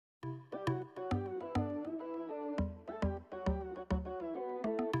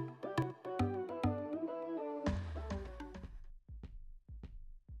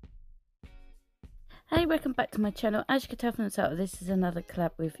Hey, welcome back to my channel. As you can tell from the title, this is another collab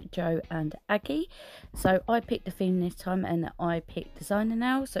with Joe and Aggie. So I picked the theme this time and I picked designer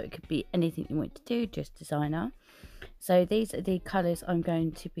now, so it could be anything you want to do, just designer. So these are the colours I'm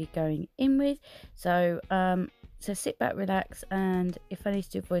going to be going in with. So so sit back, relax, and if I need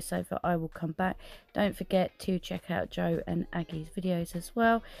to do voiceover, I will come back. Don't forget to check out Joe and Aggie's videos as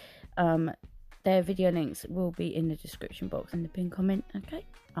well. Their video links will be in the description box in the pinned comment. Okay,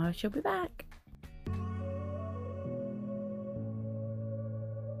 I shall be back.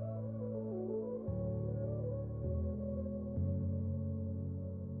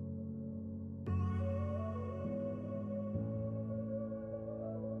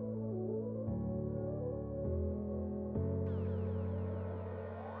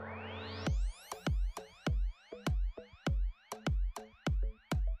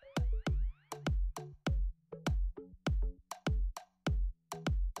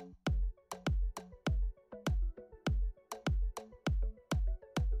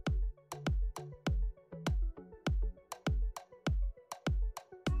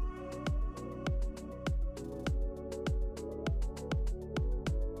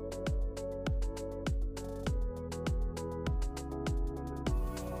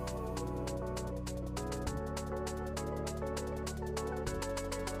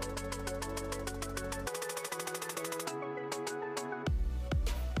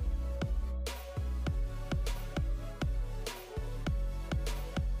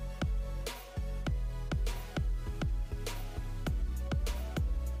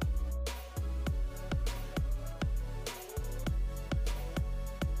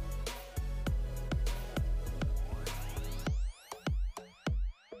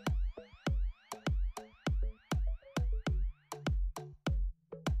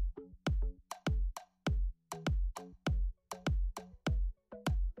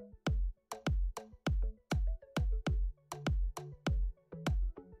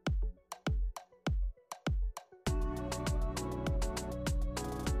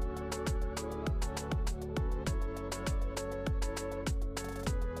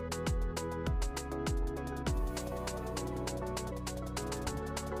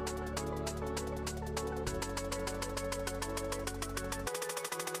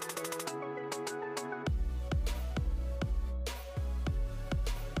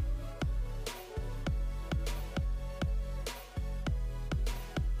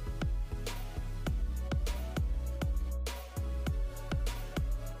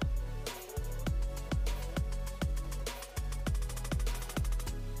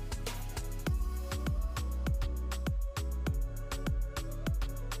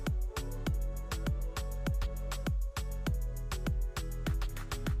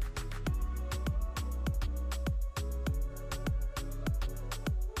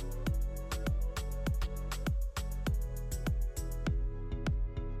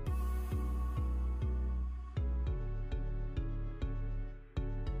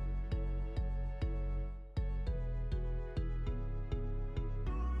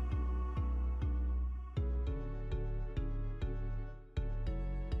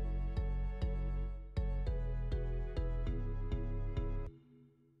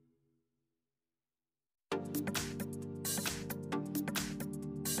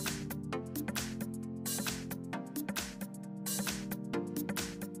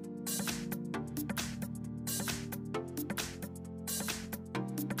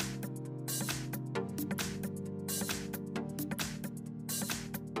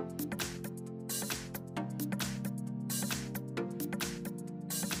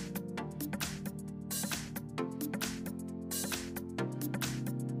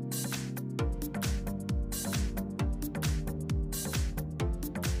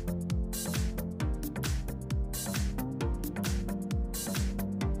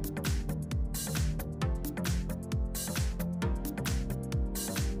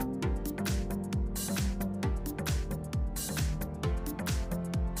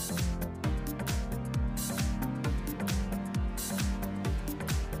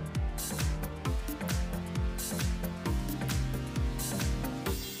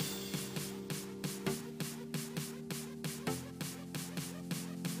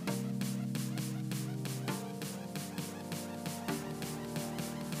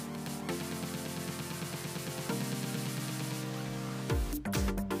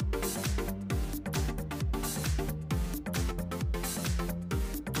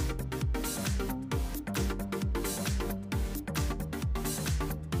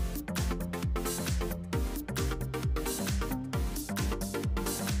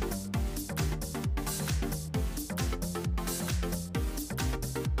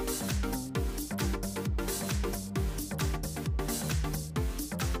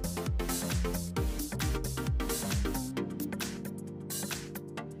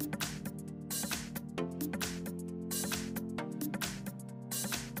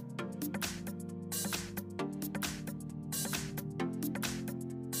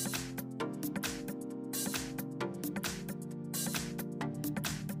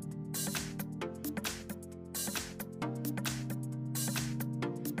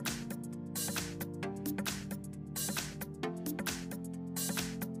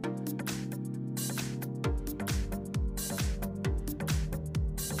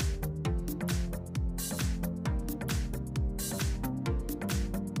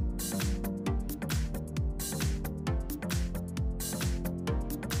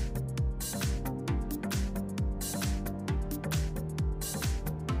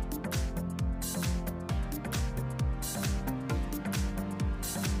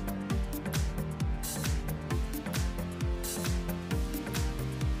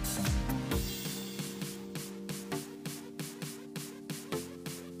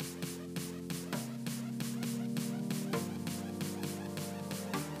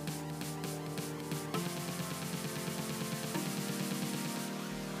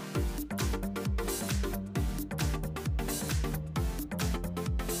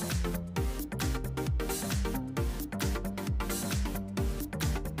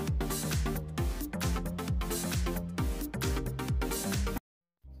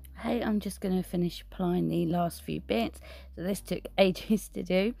 Hey, I'm just going to finish applying the last few bits. So this took ages to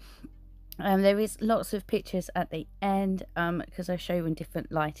do. There is lots of pictures at the end because I show you in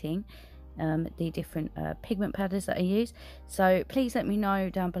different lighting the different pigment powders that I use. So please let me know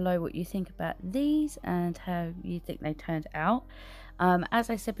down below what you think about these and how you think they turned out. As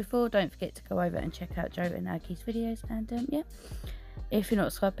I said before, don't forget to go over and check out Joe and Aggie's videos, and yeah, if you're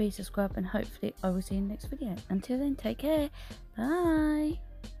not subscribed, please subscribe, and hopefully I will see you in the next video. Until then, take care, bye.